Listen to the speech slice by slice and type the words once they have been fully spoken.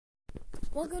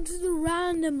Welcome to the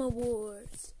Random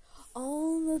Awards.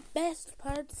 All the best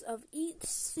parts of each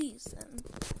season.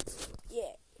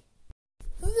 Yeah.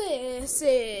 This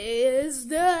is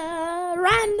the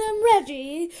Random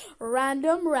Reggie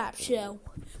Random Rap Show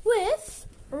with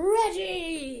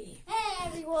Reggie. Hey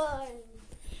everyone.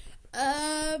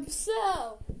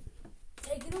 So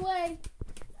take it away.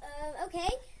 Okay.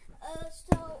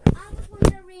 So I was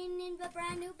wondering in the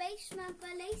brand new basement for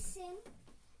racing.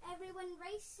 Everyone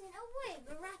racing. Oh wait,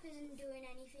 the rap isn't doing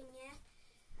anything yet.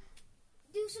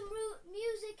 Do some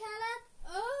music, Caleb.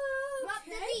 Oh, Drop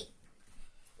the beat.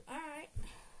 Alright.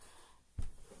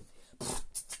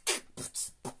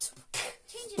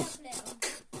 Change it up a little.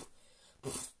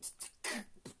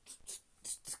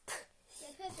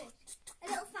 Yeah, perfect. A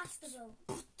little faster though.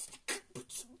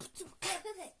 Yeah,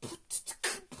 perfect.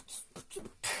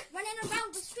 Running around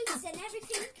the streets and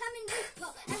everything coming with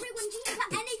everyone jeans for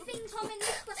anything coming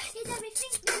with is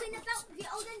everything moving about the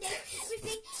olden days.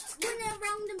 Everything running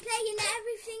around and playing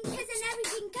everything kids and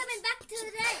everything coming back to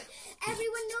today.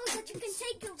 Everyone knows that you can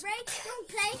take a break, don't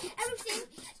play everything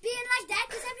being like that,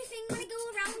 cause everything wanna go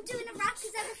around doing a rap,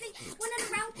 cause everything running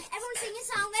around, everyone singing a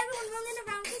song, everyone running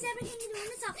around, cause everything is doing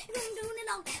a song, everyone doing it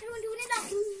all, everyone doing it all.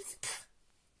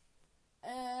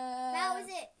 That was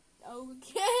it.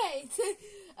 Okay.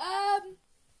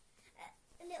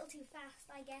 A little too fast,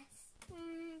 I guess.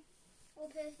 Or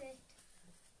perfect.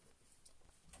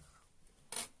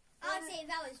 I'd say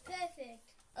that was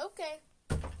perfect. Okay.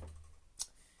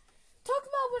 Talk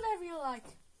about whatever you like.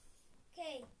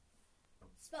 Okay.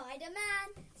 Spider-Man,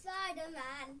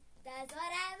 Spider-Man, does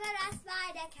whatever a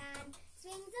spider can.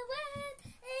 Swings the web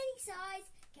any size,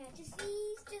 catches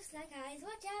thieves just like eyes.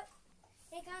 Watch out,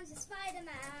 here comes the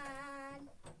Spider-Man.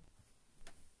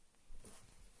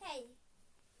 Hey,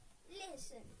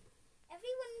 listen.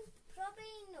 Everyone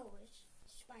probably knows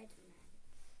Spider-Man.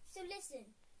 So listen,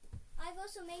 I've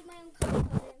also made my own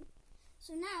comic on him.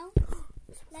 So now,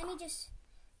 let me just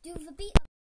do the beat of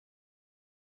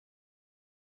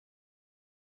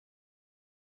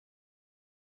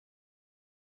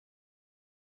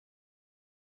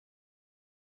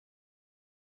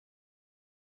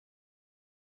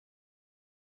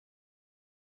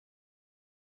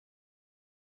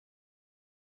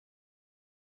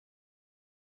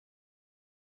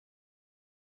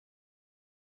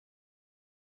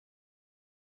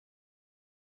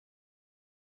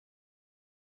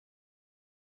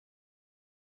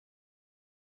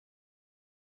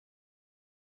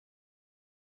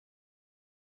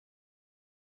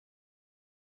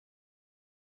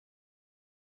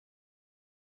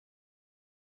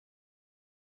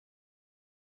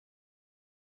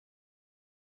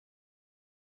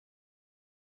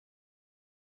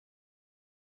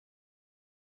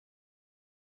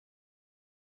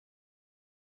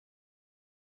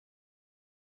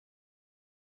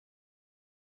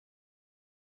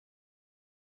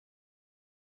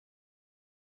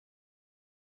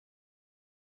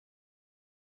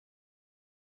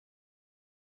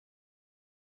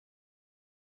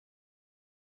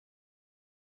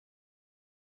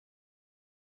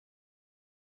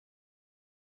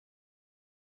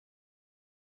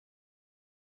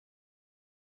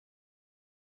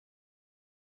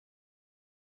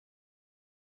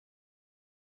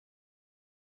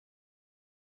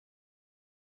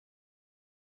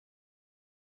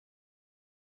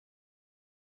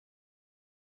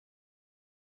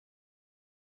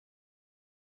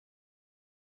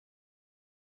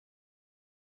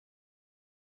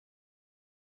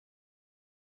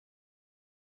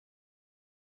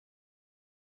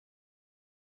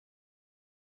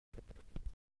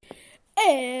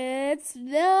It's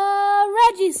the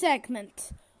Reggie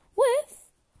segment with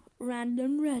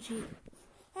Random Reggie.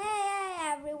 Hey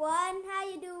everyone, how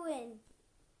you doing?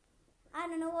 I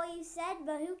don't know what you said,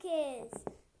 but who cares?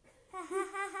 Ha ha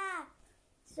ha ha.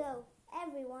 So,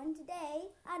 everyone, today,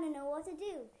 I don't know what to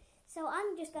do. So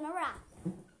I'm just gonna rap.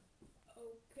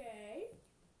 Okay.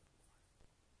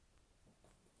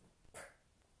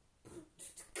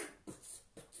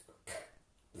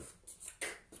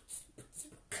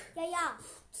 Yeah.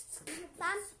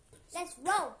 Fam, let's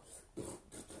roll.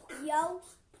 Yo.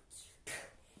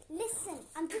 Listen,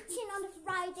 I'm pitching on a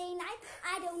Friday night.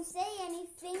 I don't say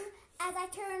anything as I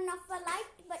turn off the light.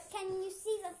 But can you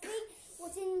see the thing?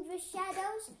 What's in the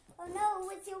shadows? Oh no,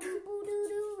 it's your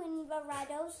boo-doo-doo in the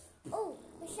rados. Oh,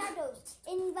 the shadows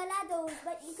in the lados.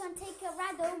 But you can't take a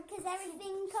rado, cause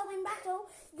everything going battle.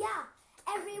 Yeah,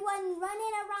 everyone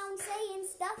running around saying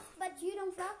stuff, but you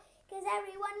don't fuck. Cause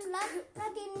everyone loves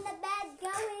plugging the bed,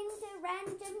 going to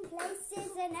random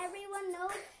places, and everyone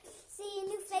knows seeing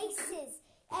new faces.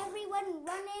 Everyone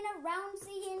running around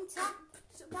seeing top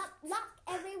got locked.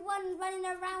 Everyone running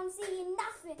around seeing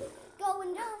nothing,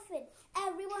 going nothing.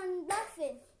 Everyone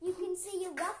bluffing. You can see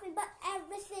you roughing, but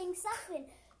everything's suffering.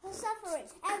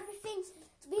 Everything's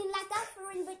been like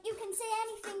offering, but you can say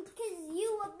anything because you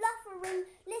are bluffering.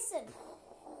 Listen,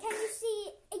 can you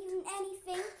see even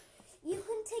anything? You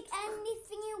can take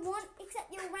anything you want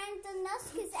except your randomness,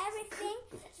 because everything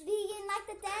being like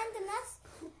the randomness.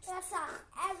 That's how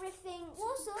everything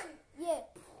also. Yeah,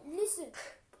 listen.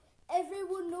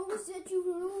 Everyone knows that you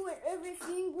know that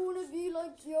everything gonna be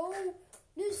like yo.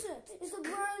 Listen, it's a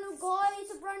brand new guy,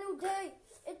 it's a brand new day.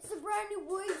 It's a brand new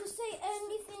way to say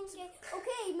anything.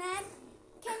 Okay, man.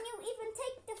 Can you even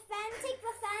take the fans? Take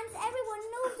the fans. Everyone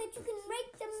knows that you can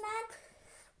make the man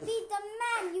be the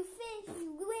man you think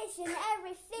you wish, and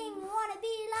everything wanna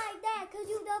be like that, cause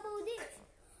you double dip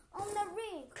on the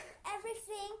ring.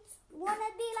 Everything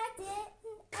wanna be like that,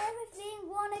 everything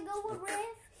wanna go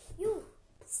with. You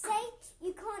say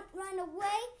you can't run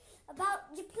away about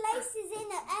your places in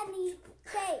any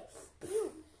day.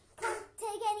 You can't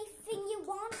take anything you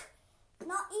want,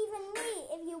 not even me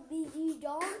if you BG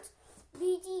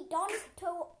don't to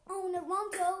own a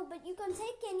Ronto, but you can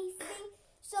take anything.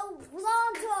 So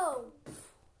Ronto.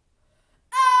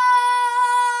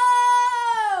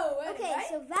 Oh! Okay, Anyway.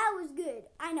 so that was good.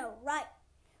 I know, right?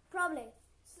 Probably.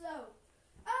 So,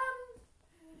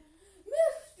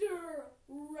 Mr.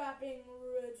 Rapping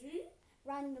Reggie.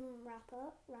 Random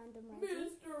rapper, random Reggie.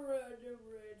 Mr. Random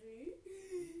Reggie.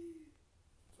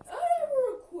 I have a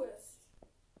request.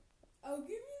 I'll give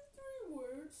you 3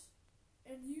 words,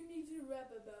 and you need to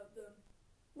rap about them.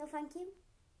 No, thank you.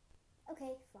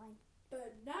 Okay, fine.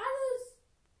 Bananas,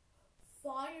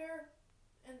 fire,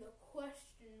 and the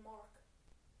question mark.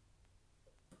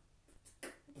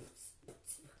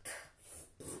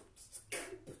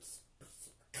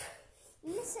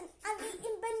 Listen, I'm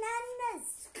eating bananas.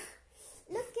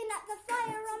 Looking at the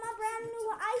fire on my brand new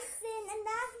icing and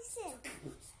icing.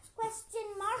 Question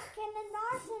mark and an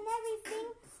art and everything.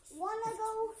 Wanna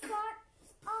go fart?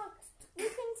 You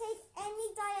can take any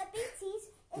diabetes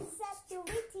except your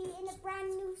witty in a brand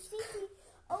new city.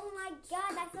 Oh my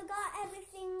god, I forgot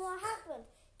everything what happened.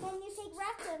 Can you take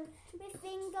Latin?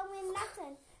 Everything going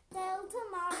Latin. Delta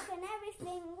mark and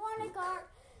everything. Wanna guard?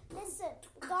 Listen,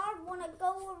 guard wanna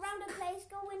go around the place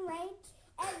going rain.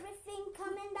 Everything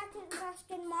coming back to the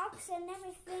question marks and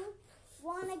everything.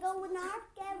 Wanna go with art?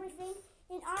 Everything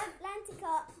in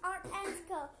Atlantica,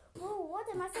 Antarctica. Whoa, what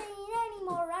am I saying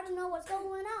anymore? I don't know what's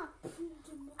going on.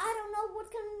 I don't know what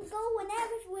can go in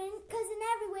everything, cause in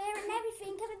everywhere and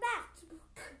everything coming back.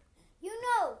 You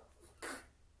know,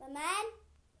 the man.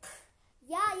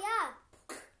 Yeah.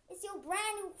 It's your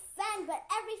brand new fan, but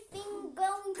everything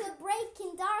going to break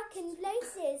in darkened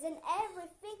places, and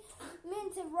everything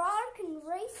meant to rock and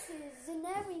races, and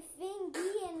everything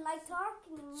being like dark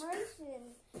and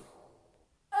racing.